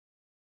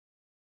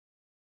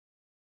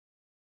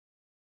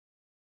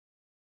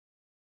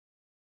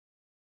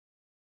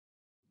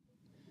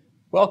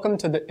Welcome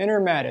to the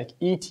Intermatic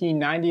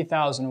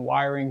ET90000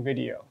 wiring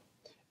video.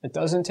 It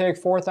doesn't take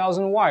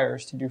 4,000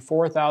 wires to do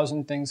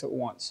 4,000 things at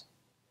once.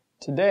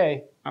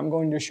 Today, I'm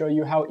going to show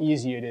you how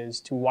easy it is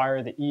to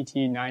wire the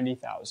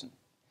ET90000.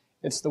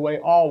 It's the way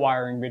all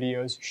wiring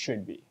videos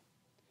should be.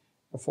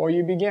 Before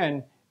you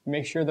begin,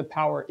 make sure the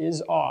power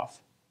is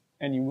off,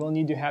 and you will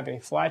need to have a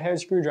flathead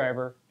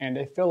screwdriver and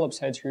a Phillips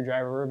head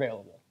screwdriver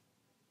available.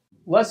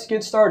 Let's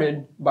get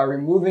started by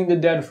removing the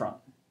dead front.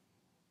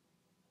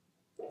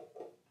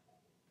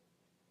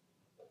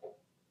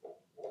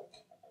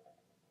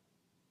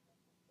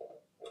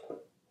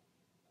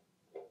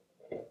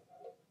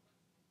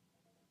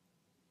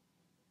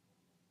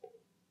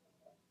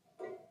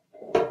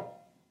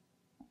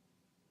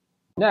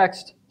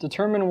 Next,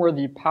 determine where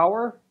the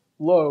power,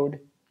 load,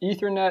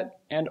 Ethernet,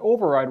 and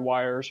override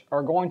wires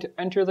are going to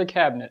enter the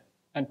cabinet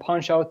and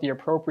punch out the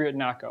appropriate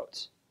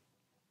knockouts.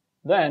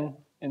 Then,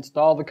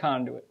 install the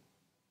conduit.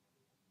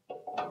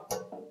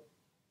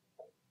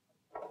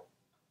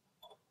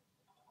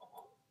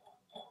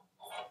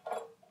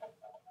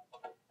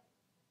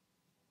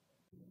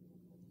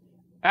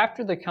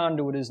 After the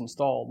conduit is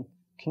installed,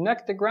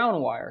 connect the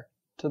ground wire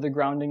to the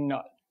grounding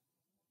nut.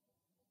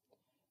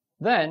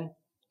 Then,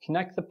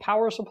 connect the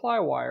power supply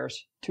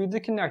wires to the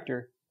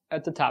connector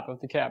at the top of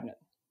the cabinet.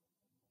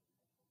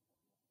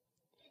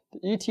 The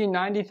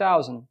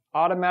ET90000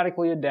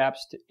 automatically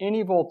adapts to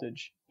any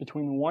voltage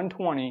between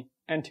 120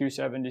 and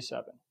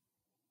 277.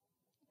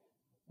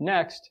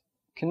 Next,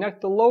 connect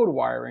the load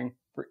wiring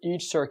for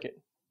each circuit.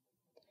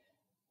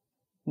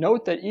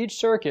 Note that each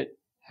circuit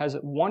has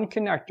one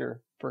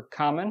connector for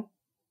common,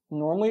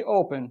 normally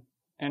open,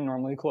 and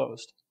normally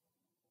closed.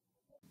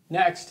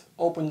 Next,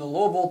 open the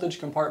low voltage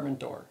compartment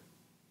door.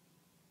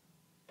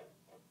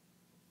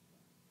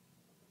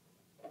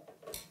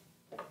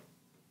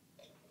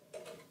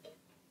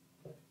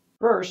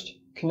 First,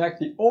 connect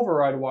the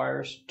override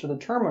wires to the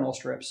terminal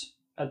strips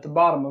at the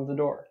bottom of the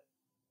door.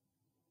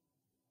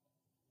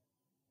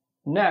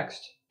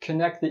 Next,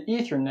 connect the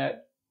Ethernet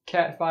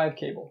Cat5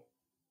 cable.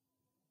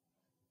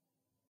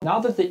 Now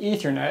that the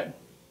Ethernet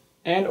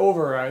and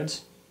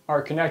overrides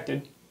are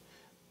connected,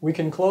 we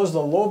can close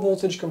the low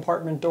voltage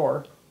compartment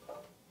door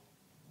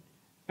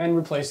and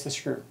replace the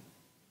screw.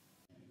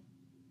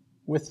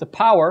 With the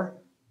power,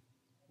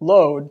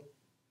 load,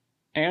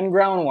 and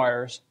ground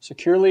wires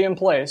securely in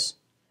place,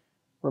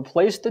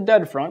 replace the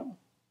dead front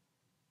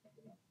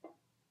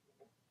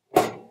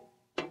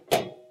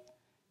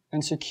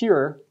and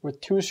secure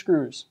with 2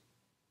 screws.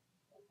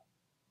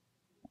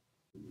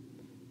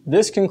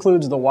 This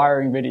concludes the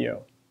wiring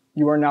video.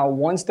 You are now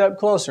one step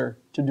closer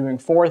to doing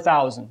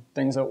 4,000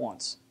 things at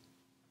once.